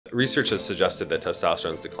Research has suggested that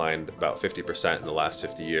testosterone has declined about 50% in the last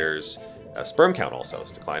 50 years. Sperm count also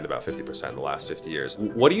has declined about 50% in the last 50 years.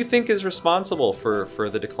 What do you think is responsible for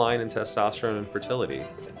the decline in testosterone and fertility?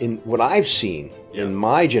 In what I've seen in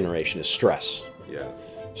my generation is stress. Yeah.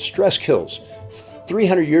 Stress kills.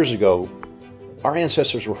 300 years ago, our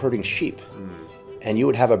ancestors were herding sheep. And you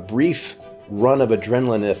would have a brief run of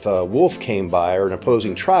adrenaline if a wolf came by or an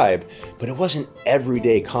opposing tribe, but it wasn't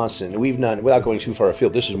everyday constant. And we've not, without going too far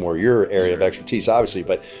afield, this is more your area of expertise, obviously,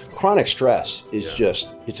 but chronic stress is just,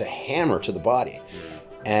 it's a hammer to the body.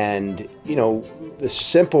 And, you know, the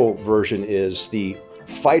simple version is the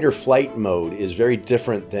fight or flight mode is very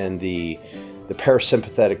different than the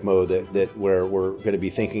parasympathetic mode that where we're going to be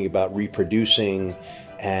thinking about reproducing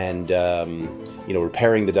and, you know,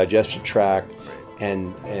 repairing the digestive tract.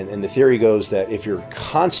 And the theory goes that if you're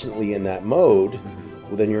constantly in that mode,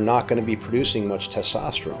 well, then you're not going to be producing much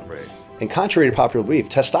testosterone. Right. And contrary to popular belief,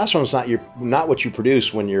 testosterone is not what you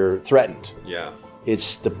produce when you're threatened. Yeah.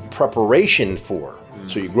 It's the preparation for.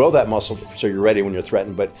 So you grow that muscle so you're ready when you're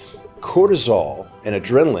threatened. But cortisol and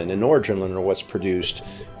adrenaline and noradrenaline are what's produced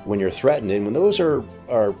when you're threatened. And when those are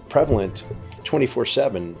prevalent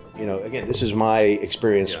 24/7, you know, again, this is my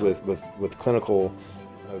experience with clinical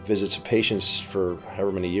visits of patients for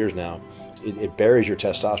however many years now, it buries your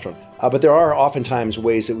testosterone. But there are oftentimes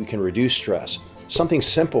ways that we can reduce stress. Something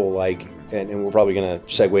simple like, and we're probably going to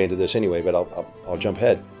segue into this anyway, but I'll jump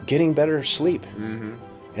ahead. Getting better sleep.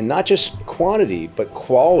 And not just quantity, but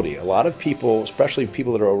quality. A lot of people, especially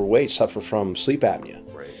people that are overweight, suffer from sleep apnea.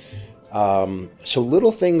 Right. So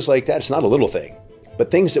little things like that, it's not a little thing, but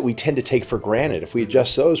things that we tend to take for granted, if we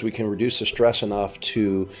adjust those, we can reduce the stress enough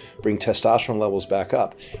to bring testosterone levels back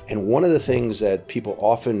up. And one of the things that people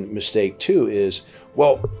often mistake too is,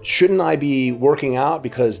 well, shouldn't I be working out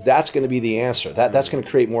because that's going to be the answer? That's going to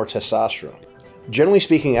create more testosterone. Generally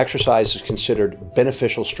speaking, exercise is considered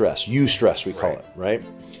beneficial stress, eustress we call it, right?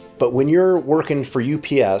 But when you're working for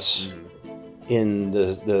UPS in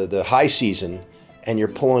the high season and you're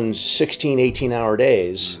pulling 16, 18-hour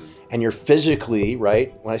days, and you're physically,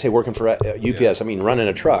 right? When I say working for UPS, I mean running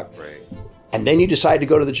a truck. Right. And then you decide to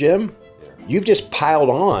go to the gym, you've just piled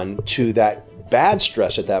on to that bad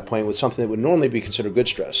stress at that point with something that would normally be considered good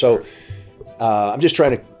stress. So I'm just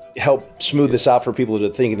trying to help smooth this out for people that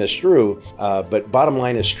are thinking this through. But bottom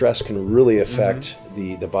line is stress can really affect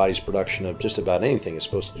the body's production of just about anything it's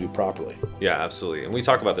supposed to do properly. Yeah, absolutely. And we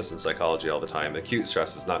talk about this in psychology all the time. Acute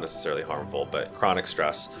stress is not necessarily harmful, but chronic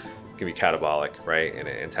stress can be catabolic, right? And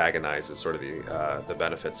it antagonizes sort of the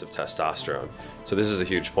benefits of testosterone. So this is a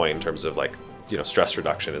huge point in terms of, like, you know, stress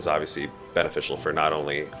reduction is obviously beneficial for not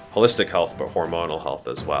only holistic health, but hormonal health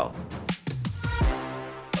as well.